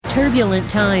Turbulent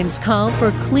times call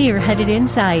for clear-headed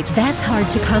insight. That's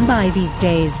hard to come by these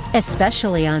days,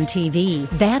 especially on TV.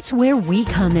 That's where we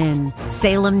come in.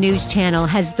 Salem News Channel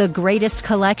has the greatest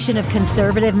collection of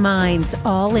conservative minds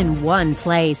all in one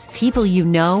place. People you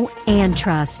know and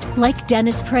trust, like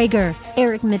Dennis Prager,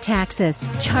 Eric Metaxas,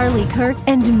 Charlie Kirk,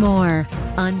 and more.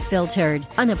 Unfiltered,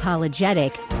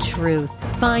 unapologetic truth.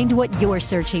 Find what you're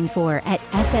searching for at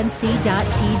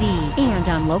snc.tv and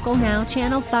on Local Now,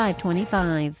 Channel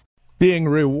 525. Being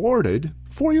rewarded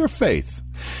for your faith.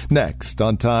 Next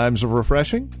on Times of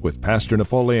Refreshing with Pastor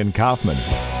Napoleon Kaufman.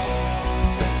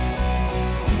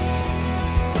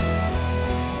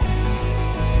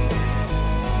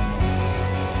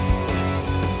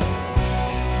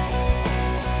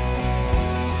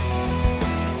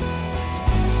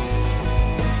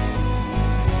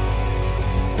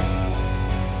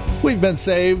 We've been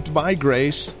saved by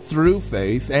grace through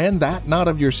faith, and that not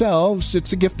of yourselves.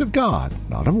 It's a gift of God,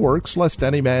 not of works, lest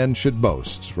any man should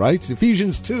boast, right?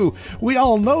 Ephesians 2, we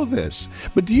all know this.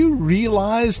 But do you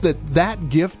realize that that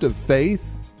gift of faith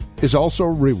is also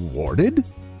rewarded?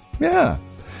 Yeah.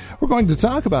 We're going to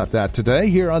talk about that today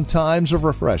here on Times of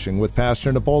Refreshing with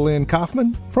Pastor Napoleon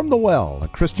Kaufman from The Well, a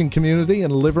Christian community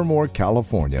in Livermore,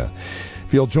 California.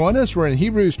 If you'll join us, we're in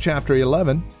Hebrews chapter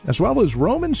 11, as well as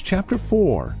Romans chapter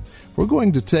 4. We're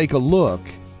going to take a look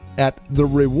at the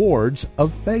rewards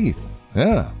of faith.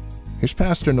 Yeah. Here's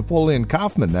Pastor Napoleon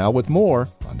Kaufman now with more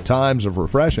on Times of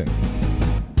Refreshing.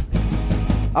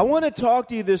 I want to talk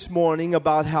to you this morning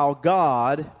about how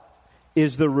God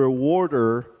is the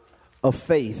rewarder of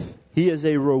faith. He is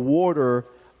a rewarder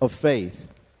of faith.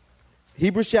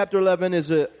 Hebrews chapter 11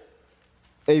 is a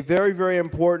very, very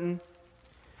important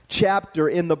chapter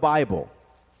in the Bible.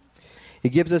 It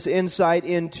gives us insight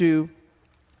into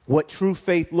what true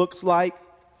faith looks like,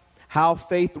 how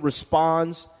faith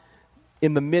responds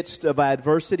in the midst of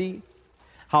adversity,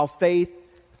 how faith,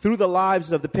 through the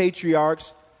lives of the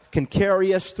patriarchs, can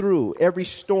carry us through every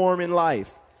storm in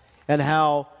life, and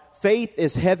how faith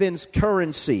is heaven's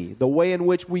currency. The way in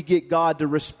which we get God to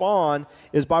respond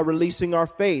is by releasing our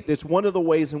faith. It's one of the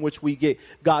ways in which we get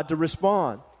God to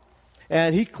respond.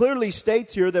 And he clearly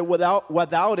states here that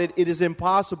without it, it is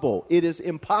impossible. It is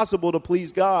impossible to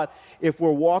please God if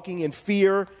we're walking in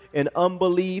fear and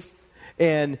unbelief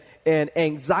and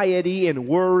anxiety and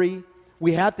worry.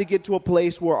 We have to get to a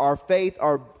place where our faith,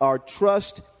 our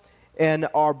trust, and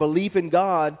our belief in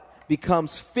God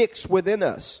becomes fixed within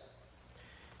us.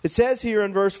 It says here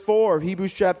in verse 4 of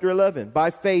Hebrews chapter 11,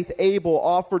 by faith Abel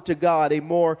offered to God a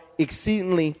more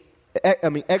excellent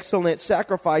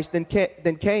sacrifice than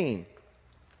Cain,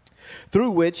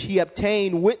 through which he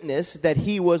obtained witness that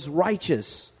he was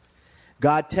righteous,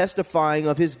 God testifying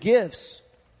of his gifts.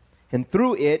 And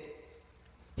through it,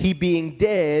 he being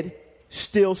dead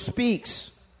still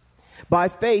speaks. By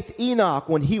faith Enoch,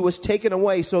 when he was taken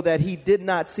away so that he did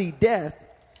not see death,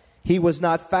 he was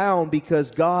not found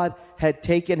because God had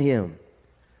taken him.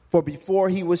 For before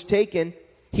he was taken,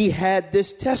 he had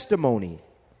this testimony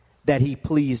that he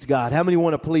pleased God. How many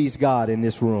want to please God in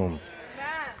this room?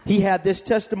 He had this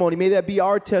testimony. May that be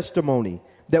our testimony,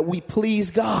 that we please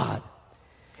God.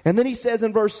 And then he says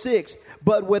in verse 6,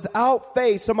 but without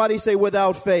faith, somebody say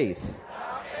without faith.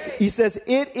 Without faith. He says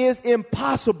it is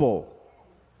impossible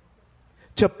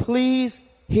to please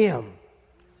him.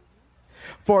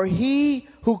 For he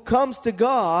who comes to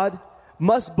God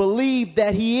must believe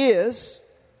that he is,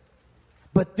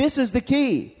 but this is the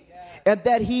key, and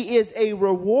that he is a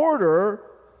rewarder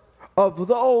of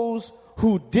those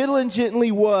who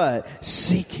diligently what?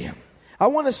 Seek him. I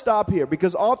want to stop here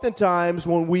because oftentimes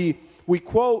when we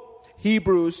quote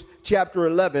Hebrews chapter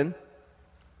 11,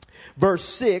 verse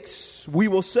 6, we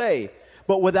will say,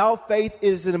 but without faith it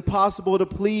is impossible to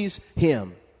please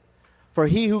him. For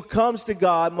he who comes to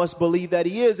God must believe that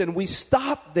he is. And we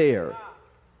stop there.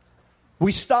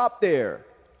 We stop there.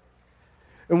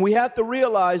 And we have to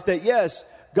realize that, yes,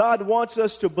 God wants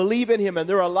us to believe in him. And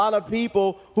there are a lot of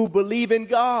people who believe in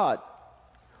God,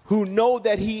 who know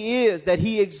that he is, that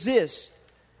he exists.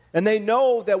 And they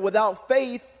know that without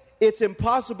faith, it's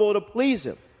impossible to please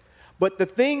him. But the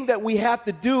thing that we have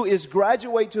to do is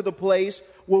graduate to the place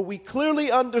where we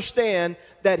clearly understand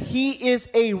that he is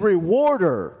a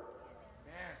rewarder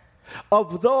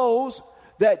of those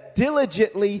that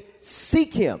diligently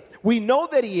seek him. We know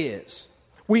that he is.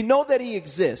 We know that he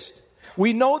exists.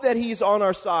 We know that he's on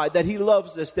our side, that he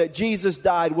loves us, that Jesus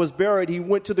died, was buried, he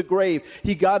went to the grave,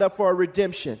 he got up for our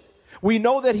redemption. We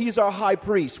know that he's our high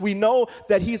priest. We know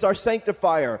that he's our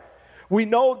sanctifier. We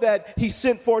know that he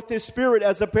sent forth his Spirit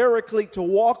as a paraclete to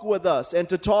walk with us and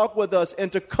to talk with us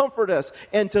and to comfort us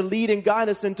and to lead and guide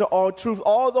us into all truth.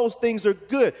 All those things are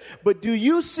good. But do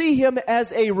you see him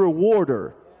as a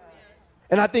rewarder?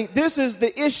 And I think this is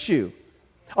the issue.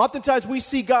 Oftentimes we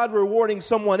see God rewarding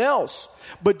someone else,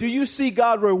 but do you see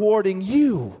God rewarding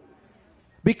you?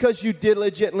 Because you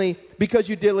diligently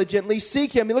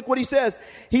seek him. And look what he says.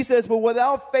 He says, but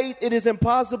without faith it is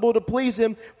impossible to please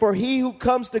him, for he who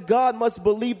comes to God must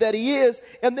believe that he is.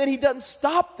 And then he doesn't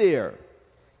stop there.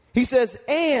 He says,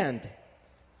 and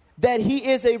that he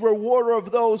is a rewarder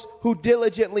of those who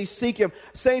diligently seek him.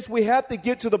 Saints, we have to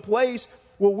get to the place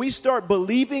where we start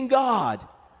believing God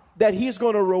that he's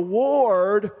going to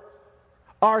reward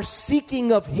our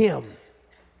seeking of him.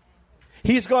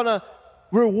 He's going to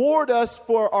reward us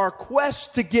for our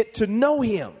quest to get to know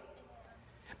him.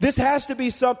 This has to be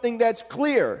something that's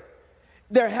clear.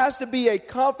 There has to be a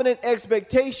confident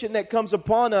expectation that comes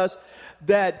upon us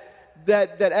that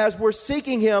as we're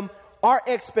seeking him, our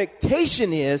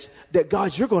expectation is that,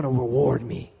 God, you're going to reward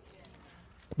me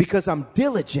because I'm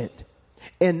diligent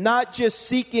and not just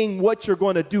seeking what you're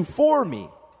going to do for me,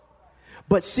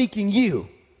 but seeking you.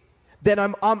 That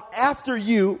I'm after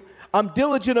you. I'm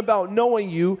diligent about knowing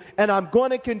you, and I'm going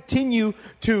to continue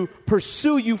to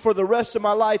pursue you for the rest of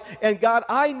my life. And God,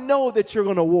 I know that you're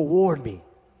going to reward me.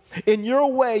 In your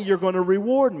way, you're going to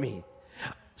reward me.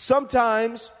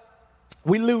 Sometimes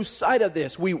we lose sight of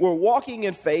this. We're walking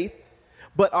in faith,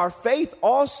 but our faith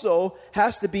also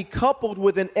has to be coupled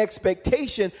with an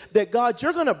expectation that, God,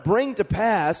 you're going to bring to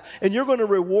pass, and you're going to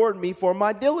reward me for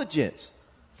my diligence.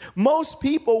 Most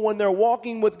people, when they're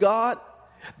walking with God,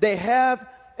 they have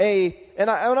and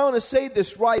I want to say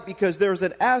this right because there's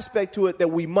an aspect to it that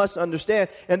we must understand,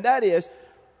 and that is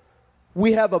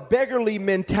we have a beggarly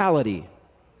mentality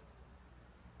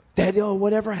that,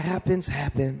 whatever happens,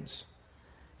 happens.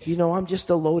 I'm just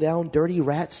a low-down, dirty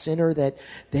rat sinner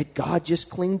that God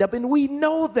just cleaned up, and we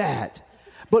know that.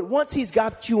 But once he's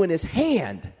got you in his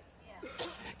hand,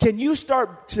 can you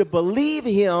start to believe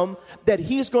him that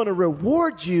he's going to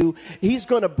reward you? He's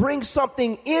going to bring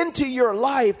something into your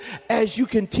life as you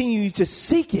continue to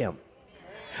seek him.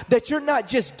 That you're not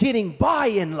just getting by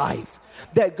in life.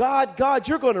 That God,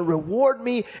 you're going to reward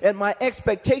me. And my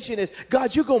expectation is,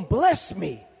 God, you're going to bless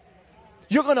me.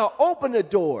 You're going to open the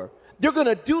door. You're going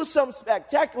to do something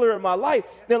spectacular in my life.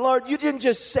 Then, Lord, you didn't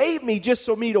just save me just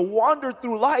for me to wander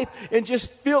through life and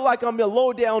just feel like I'm a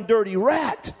low-down, dirty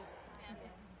rat.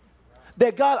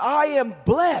 That, God, I am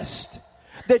blessed,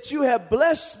 that you have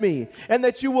blessed me, and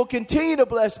that you will continue to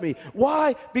bless me.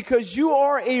 Why? Because you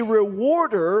are a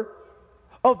rewarder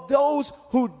of those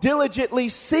who diligently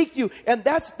seek you. And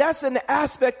that's an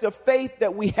aspect of faith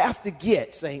that we have to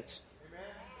get, saints. Amen.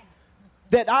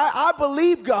 That I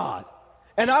believe God,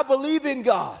 and I believe in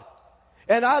God,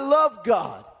 and I love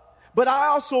God. But I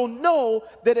also know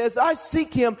that as I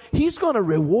seek him, he's going to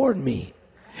reward me.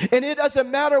 And it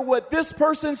doesn't matter what this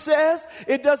person says.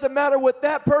 It doesn't matter what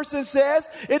that person says.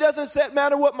 It doesn't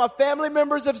matter what my family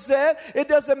members have said. It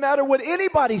doesn't matter what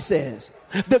anybody says.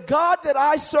 The God that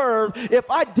I serve, if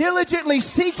I diligently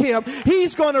seek him,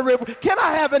 he's going to Can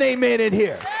I have an amen in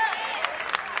here?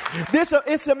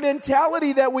 It's a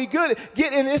mentality that we get,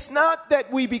 and it's not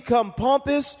that we become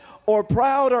pompous or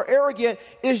proud or arrogant.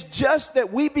 It's just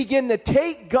that we begin to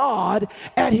take God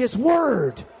at his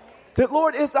word. That,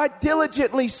 Lord, as I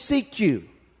diligently seek you,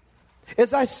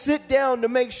 as I sit down to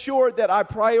make sure that I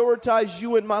prioritize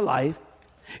you in my life,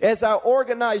 as I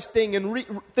organize things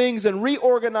and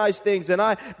reorganize things, and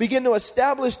I begin to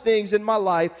establish things in my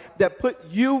life that put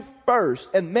you first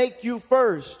and make you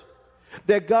first,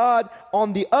 that, God,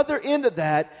 on the other end of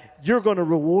that, you're going to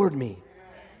reward me.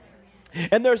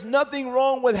 And there's nothing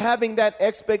wrong with having that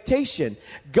expectation.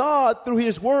 God, through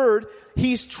his word,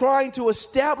 he's trying to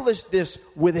establish this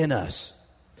within us.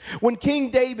 When King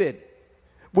David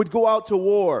would go out to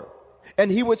war, and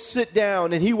he would sit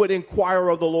down and he would inquire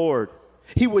of the Lord,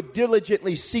 he would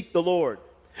diligently seek the Lord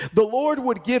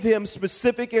would give him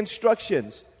specific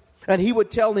instructions. And he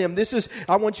would tell him,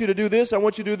 I want you to do this, I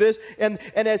want you to do this. And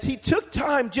as he took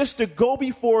time just to go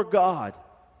before God,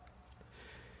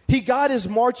 he got his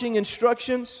marching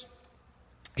instructions.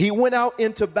 He went out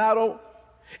into battle.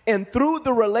 And through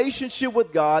the relationship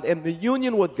with God and the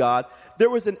union with God, there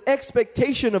was an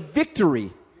expectation of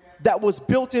victory that was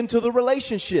built into the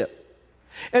relationship.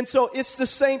 And so it's the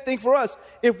same thing for us.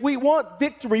 If we want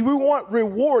victory, we want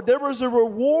reward. There was a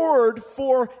reward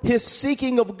for his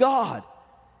seeking of God.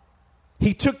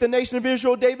 He took the nation of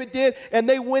Israel, David did, and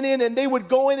they went in and they would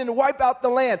go in and wipe out the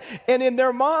land. And in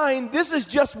their mind, this is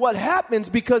just what happens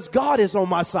because God is on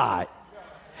my side.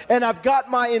 And I've got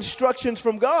my instructions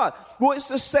from God. Well, it's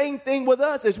the same thing with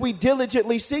us. As we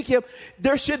diligently seek him,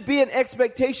 there should be an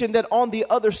expectation that on the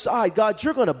other side, God,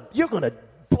 you're going to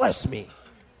bless me.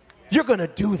 You're going to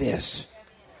do this.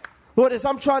 Lord, as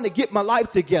I'm trying to get my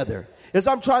life together, as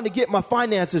I'm trying to get my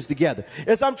finances together,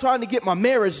 as I'm trying to get my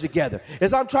marriage together,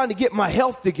 as I'm trying to get my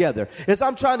health together, as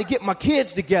I'm trying to get my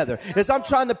kids together, as I'm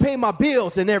trying to pay my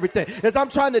bills and everything, as I'm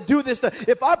trying to do this stuff,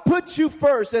 if I put you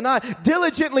first and I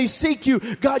diligently seek you,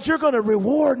 God, you're going to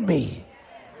reward me.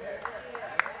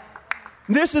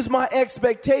 This is my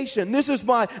expectation. This is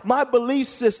my belief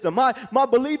system. My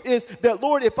belief is that,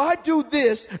 Lord, if I do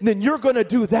this, then you're going to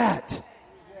do that.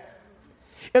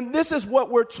 And this is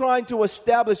what we're trying to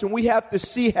establish, and we have to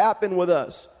see happen with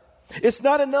us. It's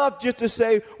not enough just to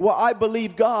say, well, I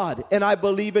believe God, and I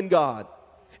believe in God,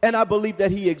 and I believe that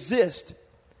he exists.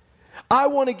 I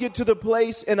want to get to the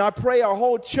place, and I pray our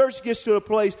whole church gets to the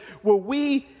place where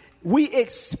we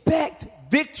expect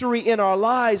victory in our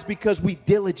lives because we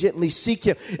diligently seek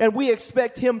him, and we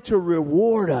expect him to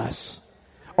reward us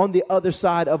on the other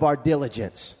side of our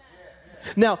diligence.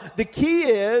 Now, the key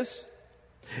is,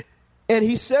 and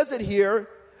he says it here,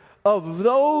 of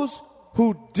those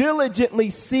who diligently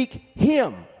seek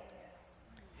him.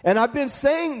 And I've been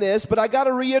saying this, but I got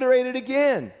to reiterate it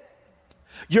again.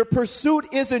 Your pursuit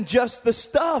isn't just the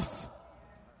stuff.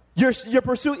 Your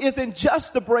pursuit isn't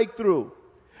just the breakthrough.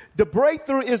 The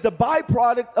breakthrough is the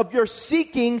byproduct of your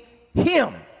seeking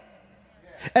him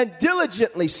and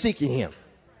diligently seeking him.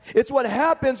 It's what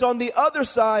happens on the other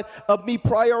side of me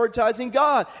prioritizing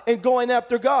God and going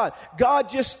after God. God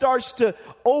just starts to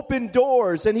open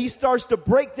doors, and he starts to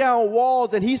break down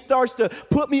walls, and he starts to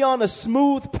put me on a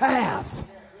smooth path.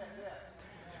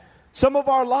 Some of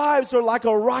our lives are like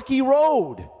a rocky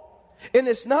road. And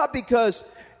it's not because,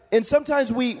 and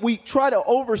sometimes we try to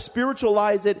over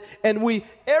spiritualize it, and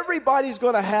everybody's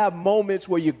going to have moments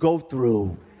where you go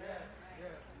through.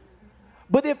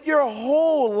 But if your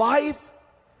whole life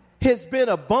has been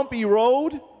a bumpy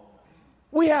road,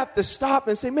 we have to stop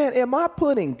and say, man, am I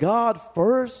putting God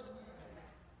first?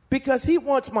 Because he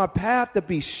wants my path to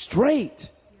be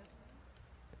straight.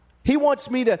 He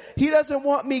doesn't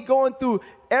want me going through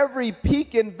every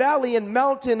peak and valley and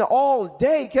mountain all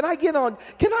day. Can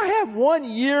I have 1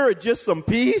 year of just some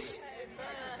peace?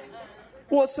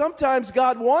 Well, sometimes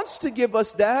God wants to give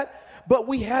us that, but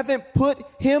we haven't put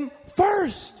him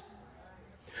first.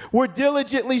 We're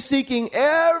diligently seeking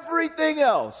everything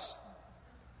else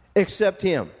except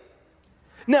him.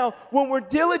 Now, when we're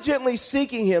diligently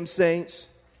seeking him, saints,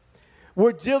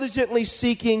 we're diligently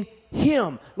seeking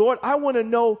him. Lord, I want to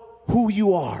know who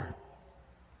you are.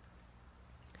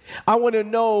 I want to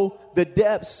know the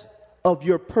depths of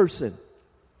your person.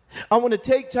 I want to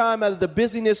take time out of the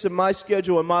busyness of my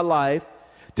schedule in my life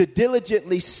to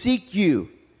diligently seek you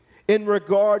in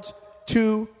regards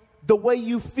to the way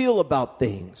you feel about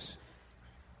things,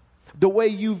 the way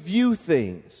you view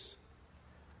things,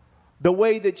 the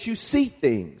way that you see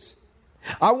things.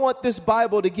 I want this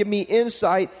Bible to give me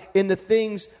insight into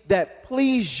things that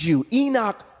please you.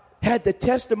 Enoch had the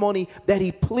testimony that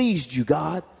he pleased you,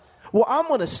 God. Well, I'm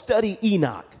going to study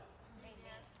Enoch.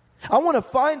 I want to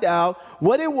find out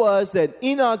what it was that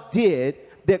Enoch did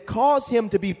that caused him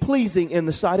to be pleasing in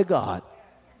the sight of God.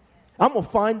 I'm going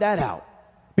to find that out.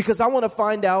 Because I want to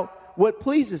find out what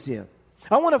pleases him.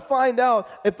 I want to find out,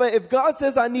 if God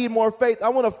says I need more faith, I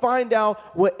want to find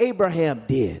out what Abraham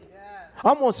did.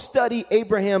 I'm going to study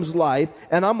Abraham's life,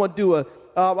 and I'm going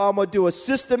to do a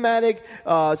systematic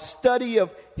study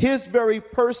of his very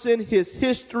person, his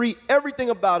history, everything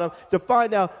about him, to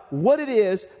find out what it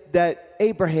is that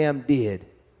Abraham did.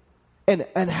 And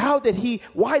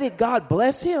why did God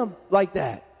bless him like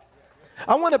that?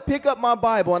 I want to pick up my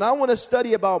Bible, and I want to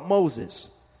study about Moses.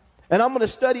 And I'm going to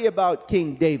study about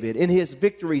King David and his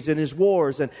victories and his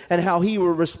wars and how he will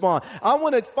respond. I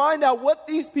want to find out what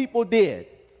these people did.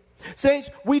 Saints,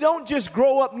 we don't just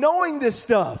grow up knowing this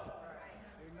stuff.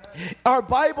 Our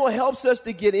Bible helps us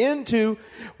to get into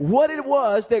what it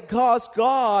was that caused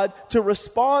God to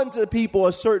respond to people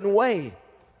a certain way.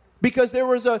 Because there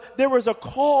was a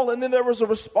call, and then there was a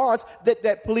response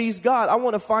that pleased God. I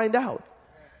want to find out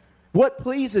what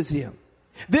pleases him.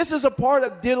 This is a part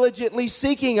of diligently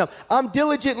seeking him. I'm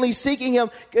diligently seeking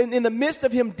him. And in the midst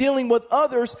of him dealing with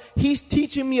others, he's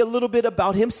teaching me a little bit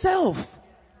about himself.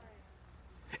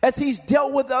 As he's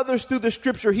dealt with others through the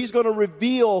scripture, he's going to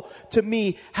reveal to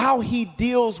me how he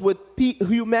deals with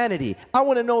humanity. I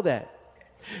want to know that.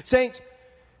 Saints,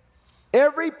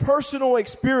 every personal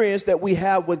experience that we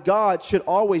have with God should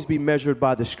always be measured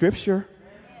by the scripture.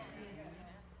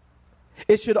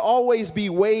 It should always be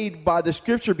weighed by the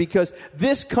Scripture, because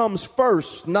this comes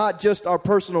first, not just our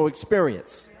personal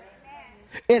experience.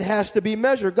 It has to be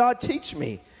measured. God, teach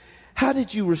me. How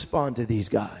did you respond to these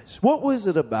guys? What was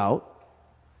it about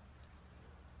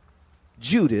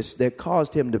Judas that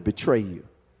caused him to betray you?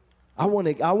 I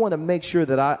want to make sure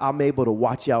that I'm able to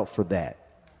watch out for that.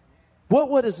 What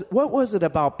was it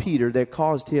about Peter that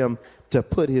caused him to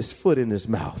put his foot in his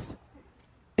mouth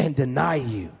and deny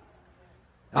you?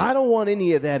 I don't want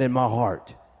any of that in my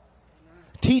heart.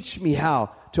 Teach me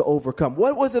how to overcome.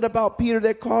 What was it about Peter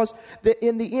that caused that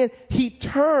in the end he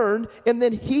turned, and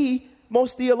then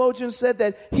most theologians said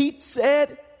that he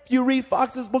said, if you read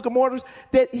Fox's Book of Martyrs,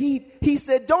 that he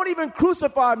said, don't even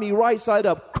crucify me right side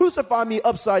up. Crucify me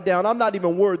upside down. I'm not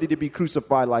even worthy to be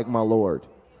crucified like my Lord.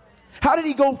 How did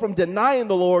he go from denying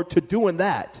the Lord to doing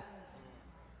that?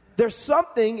 There's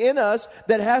something in us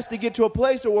that has to get to a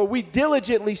place where we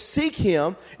diligently seek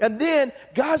him, and then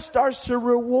God starts to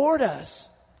reward us.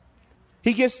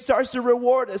 He starts to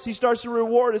reward us. He starts to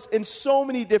reward us in so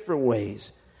many different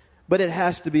ways. But it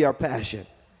has to be our passion.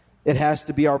 It has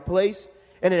to be our place.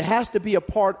 And it has to be a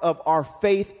part of our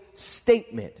faith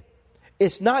statement.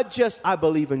 It's not just, I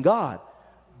believe in God.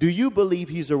 Do you believe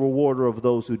he's a rewarder of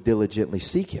those who diligently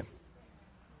seek him?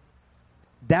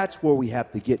 That's where we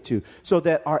have to get to, so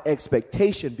that our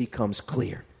expectation becomes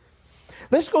clear.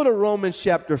 Let's go to Romans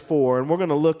chapter 4, and we're going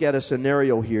to look at a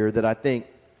scenario here that I think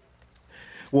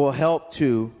will help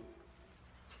to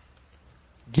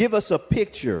give us a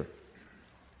picture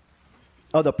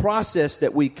of the process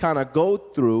that we kind of go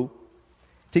through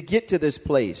to get to this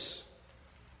place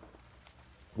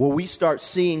where we start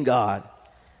seeing God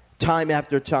time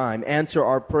after time answer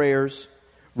our prayers,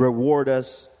 reward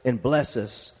us, and bless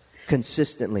us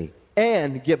consistently,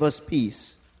 and give us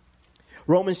peace.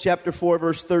 Romans chapter 4,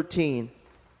 verse 13.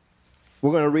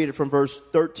 We're going to read it from verse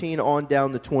 13 on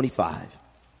down to 25.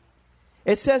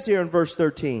 It says here in verse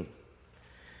 13,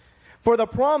 for the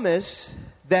promise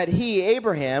that he,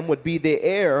 Abraham, would be the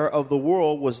heir of the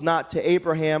world was not to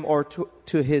Abraham or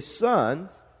to his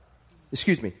sons.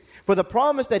 For the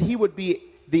promise that he would be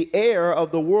the heir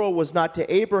of the world was not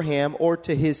to Abraham or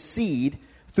to his seed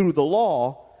through the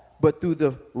law, but through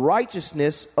the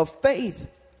righteousness of faith.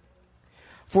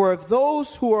 For if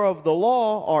those who are of the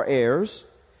law are heirs,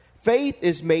 faith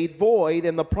is made void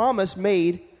and the promise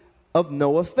made of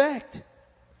no effect.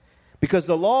 Because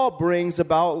the law brings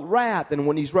about wrath. And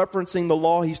when he's referencing the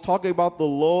law, he's talking about the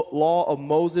law of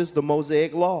Moses, the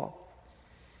Mosaic law.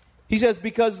 He says,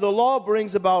 because the law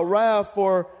brings about wrath,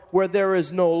 for where there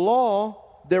is no law,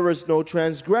 there is no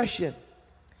transgression.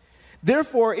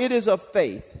 Therefore, it is of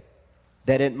faith,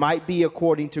 that it might be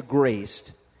according to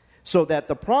grace, so that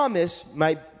the promise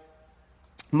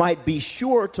might be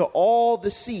sure to all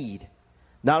the seed,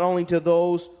 not only to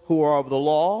those who are of the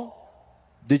law,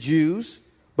 the Jews,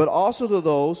 but also to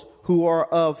those who are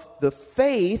of the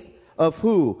faith of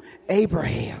who?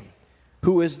 Abraham,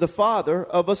 who is the father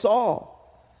of us all.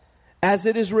 As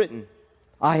it is written,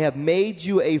 I have made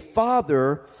you a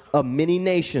father of many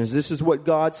nations. This is what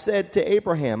God said to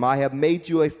Abraham. I have made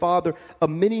you a father of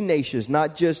many nations,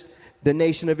 not just the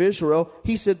nation of Israel.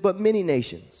 He said, but many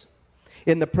nations.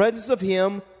 In the presence of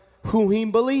him whom he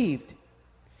believed,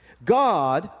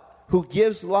 God, who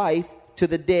gives life to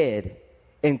the dead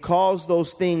and calls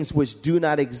those things which do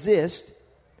not exist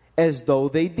as though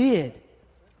they did.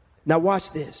 Now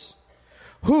watch this.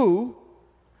 Who,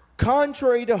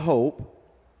 contrary to hope,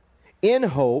 in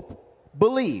hope,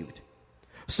 believed,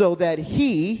 so that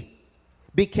he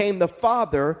became the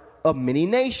father of many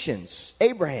nations,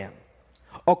 Abraham,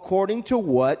 according to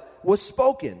what was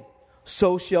spoken,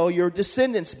 so shall your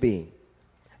descendants be.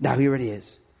 Now here it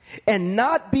is. And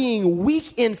not being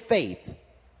weak in faith,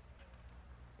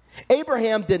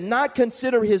 Abraham did not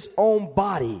consider his own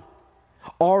body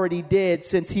already dead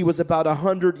since he was about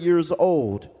 100 years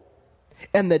old,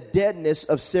 and the deadness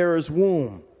of Sarah's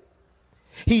womb.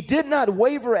 He did not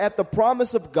waver at the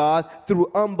promise of God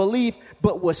through unbelief,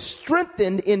 but was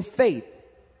strengthened in faith,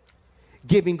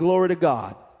 giving glory to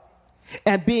God,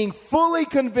 and being fully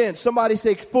convinced. Somebody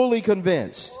say fully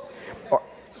convinced,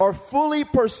 or fully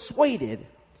persuaded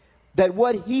that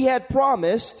what he had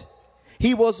promised,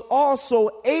 he was also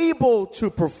able to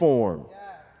perform.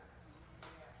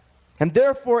 And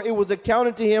therefore it was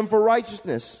accounted to him for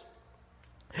righteousness.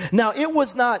 Now it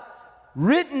was not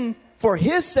written for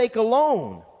his sake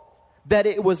alone that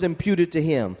it was imputed to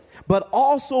him, but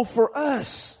also for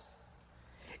us.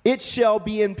 It shall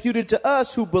be imputed to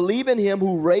us who believe in him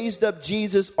who raised up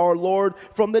Jesus our Lord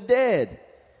from the dead,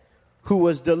 who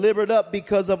was delivered up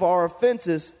because of our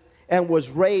offenses and was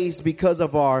raised because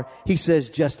of our, he says,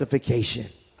 justification.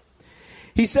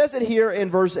 He says it here in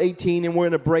verse 18, and we're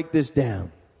going to break this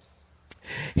down.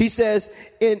 He says,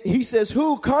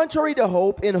 who, contrary to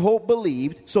hope, in hope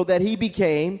believed, so that he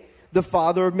became the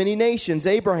father of many nations,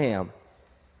 Abraham.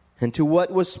 And to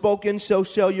what was spoken, so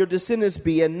shall your descendants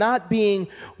be, and not being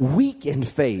weak in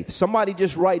faith. Somebody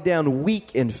just write down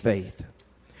weak in faith.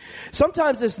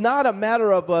 Sometimes it's not a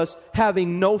matter of us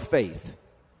having no faith.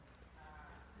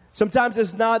 Sometimes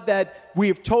it's not that we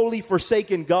have totally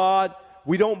forsaken God.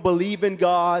 We don't believe in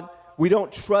God. We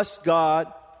don't trust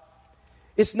God.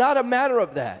 It's not a matter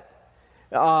of that.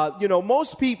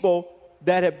 Most people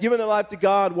that have given their life to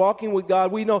God, walking with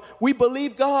God, we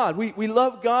believe God. We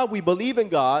love God. We believe in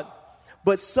God.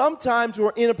 But sometimes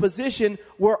we're in a position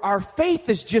where our faith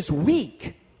is just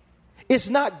weak. It's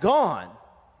not gone,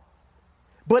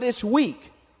 but it's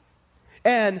weak.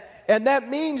 And that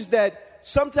means that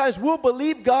sometimes we'll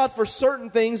believe God for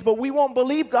certain things, but we won't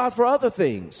believe God for other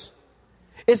things.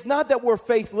 It's not that we're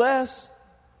faithless.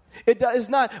 It's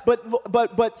not,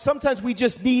 but sometimes we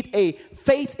just need a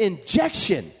faith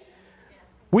injection.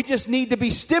 We just need to be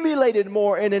stimulated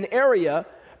more in an area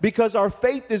because our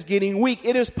faith is getting weak.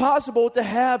 It is possible to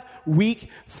have weak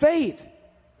faith.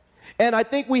 And I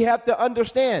think we have to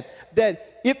understand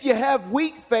that if you have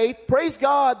weak faith, praise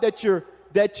God that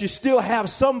you still have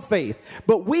some faith.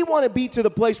 But we want to be to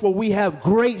the place where we have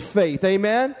great faith.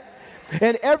 Amen?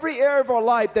 And every area of our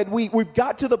life that we've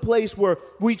got to the place where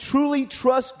we truly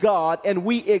trust God and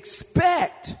we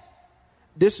expect.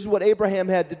 This is what Abraham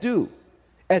had to do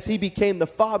as he became the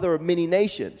father of many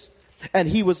nations. And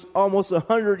he was almost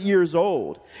 100 years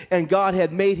old. And God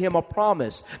had made him a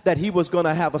promise that he was going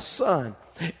to have a son.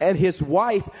 And his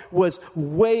wife was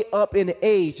way up in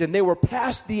age, and they were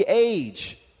past the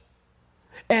age.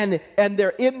 And they're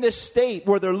in this state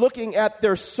where they're looking at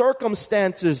their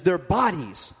circumstances, their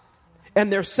bodies.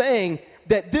 And they're saying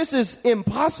that this is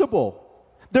impossible.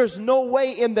 There's no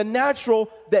way in the natural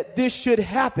that this should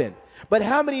happen. But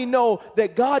how many know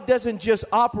that God doesn't just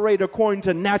operate according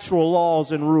to natural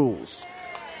laws and rules?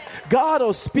 God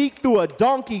will speak through a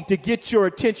donkey to get your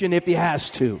attention if he has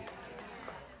to.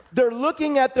 They're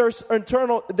looking at their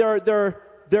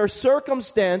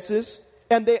circumstances,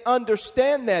 and they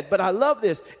understand that. But I love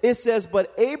this. It says,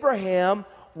 but Abraham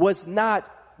was not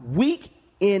weak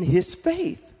in his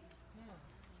faith.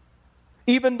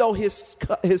 Even though his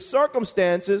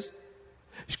circumstances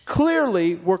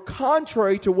clearly were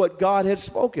contrary to what God had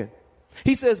spoken.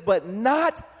 He says, but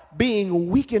not being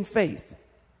weak in faith.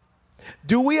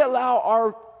 Do we allow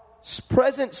our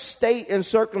present state and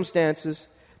circumstances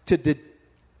to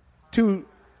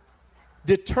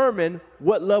determine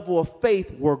what level of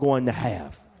faith we're going to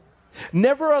have?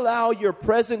 Never allow your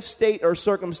present state or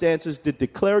circumstances to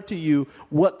declare to you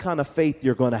what kind of faith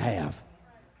you're going to have.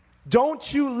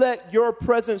 Don't you let your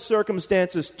present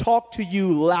circumstances talk to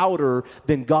you louder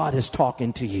than God is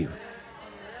talking to you.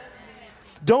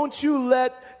 Don't you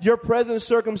let your present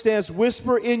circumstance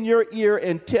whisper in your ear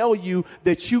and tell you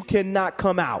that you cannot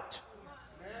come out.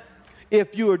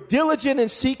 If you are diligent in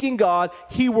seeking God,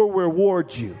 he will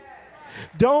reward you.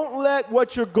 Don't let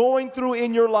what you're going through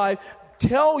in your life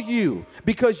tell you,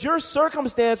 because your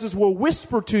circumstances will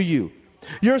whisper to you.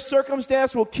 Your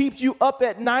circumstance will keep you up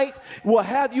at night, will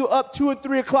have you up 2 or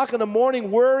 3 o'clock in the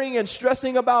morning worrying and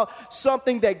stressing about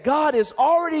something that God has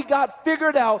already got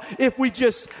figured out if we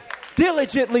just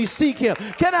diligently seek him.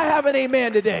 Can I have an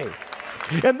amen today?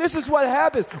 And this is what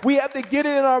happens. We have to get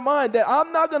it in our mind that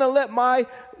I'm not going to let my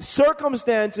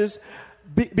circumstances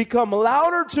become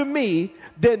louder to me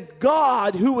than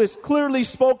God, who has clearly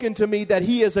spoken to me that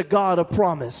he is a God of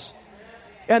promise.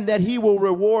 And that he will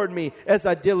reward me as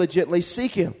I diligently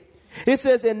seek him. It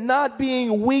says, and not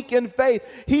being weak in faith.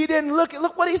 He didn't look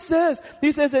what he says.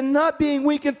 He says, and not being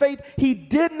weak in faith, he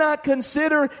did not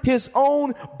consider his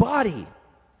own body.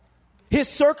 His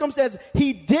circumstances.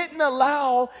 He didn't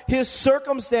allow his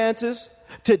circumstances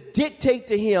to dictate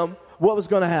to him what was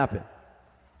going to happen.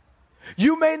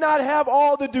 You may not have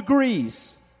all the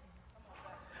degrees,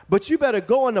 but you better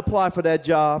go and apply for that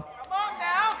job.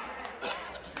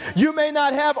 You may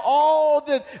not have all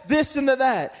the this and the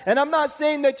that. And I'm not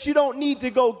saying that you don't need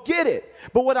to go get it.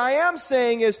 But what I am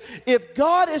saying is, if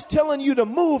God is telling you to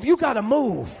move, you got to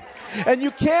move. And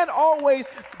you can't always,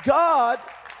 God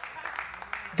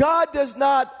does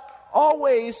not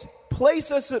always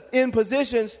place us in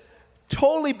positions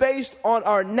totally based on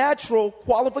our natural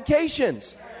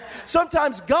qualifications.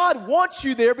 Sometimes God wants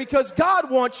you there because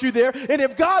God wants you there. And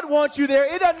if God wants you there,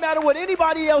 it doesn't matter what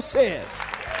anybody else says.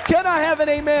 Can I have an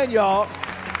amen, y'all?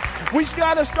 We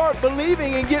got to start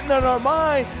believing and getting in our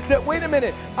mind that, wait a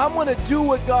minute, I'm going to do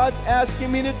what God's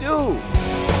asking me to do.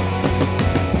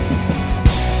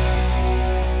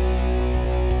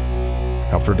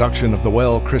 A production of the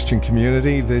Well Christian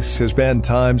Community, this has been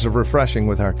Times of Refreshing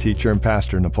with our teacher and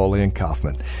pastor, Napoleon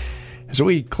Kaufman. As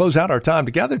we close out our time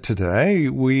together today,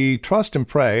 we trust and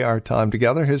pray our time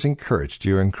together has encouraged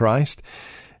you in Christ,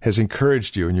 has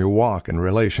encouraged you in your walk and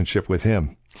relationship with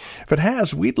Him. If it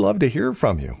has, we'd love to hear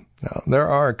from you. Now, there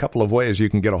are a couple of ways you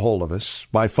can get a hold of us.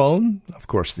 By phone, of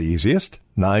course, the easiest,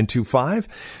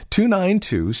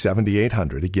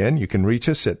 925-292-7800. Again, you can reach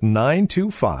us at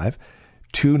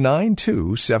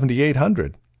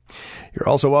 925-292-7800. You're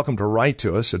also welcome to write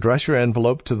to us. Address your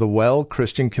envelope to the Well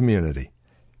Christian Community,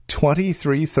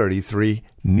 2333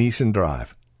 Neeson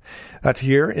Drive. That's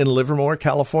here in Livermore,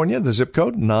 California, the zip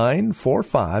code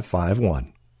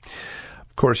 94551.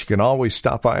 Of course, you can always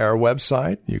stop by our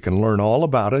website. You can learn all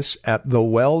about us at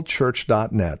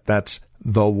thewellchurch.net. That's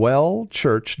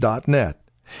thewellchurch.net.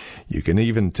 You can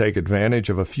even take advantage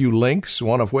of a few links,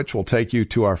 one of which will take you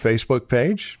to our Facebook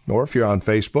page. Or if you're on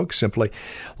Facebook, simply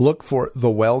look for The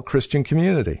Well Christian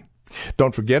Community.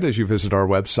 Don't forget, as you visit our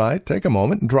website, take a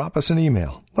moment and drop us an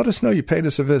email. Let us know you paid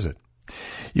us a visit.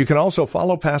 You can also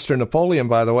follow Pastor Napoleon,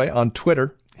 by the way, on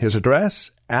Twitter. His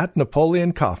address,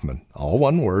 @Napoleon Kaufman. All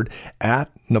one word,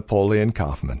 @Napoleon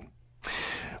Kaufman.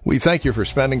 We thank you for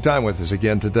spending time with us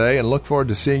again today and look forward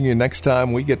to seeing you next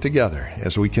time we get together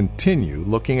as we continue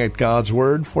looking at God's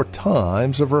Word for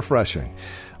times of refreshing.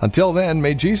 Until then,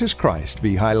 may Jesus Christ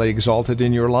be highly exalted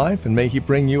in your life and may He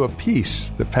bring you a peace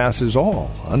that passes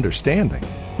all understanding.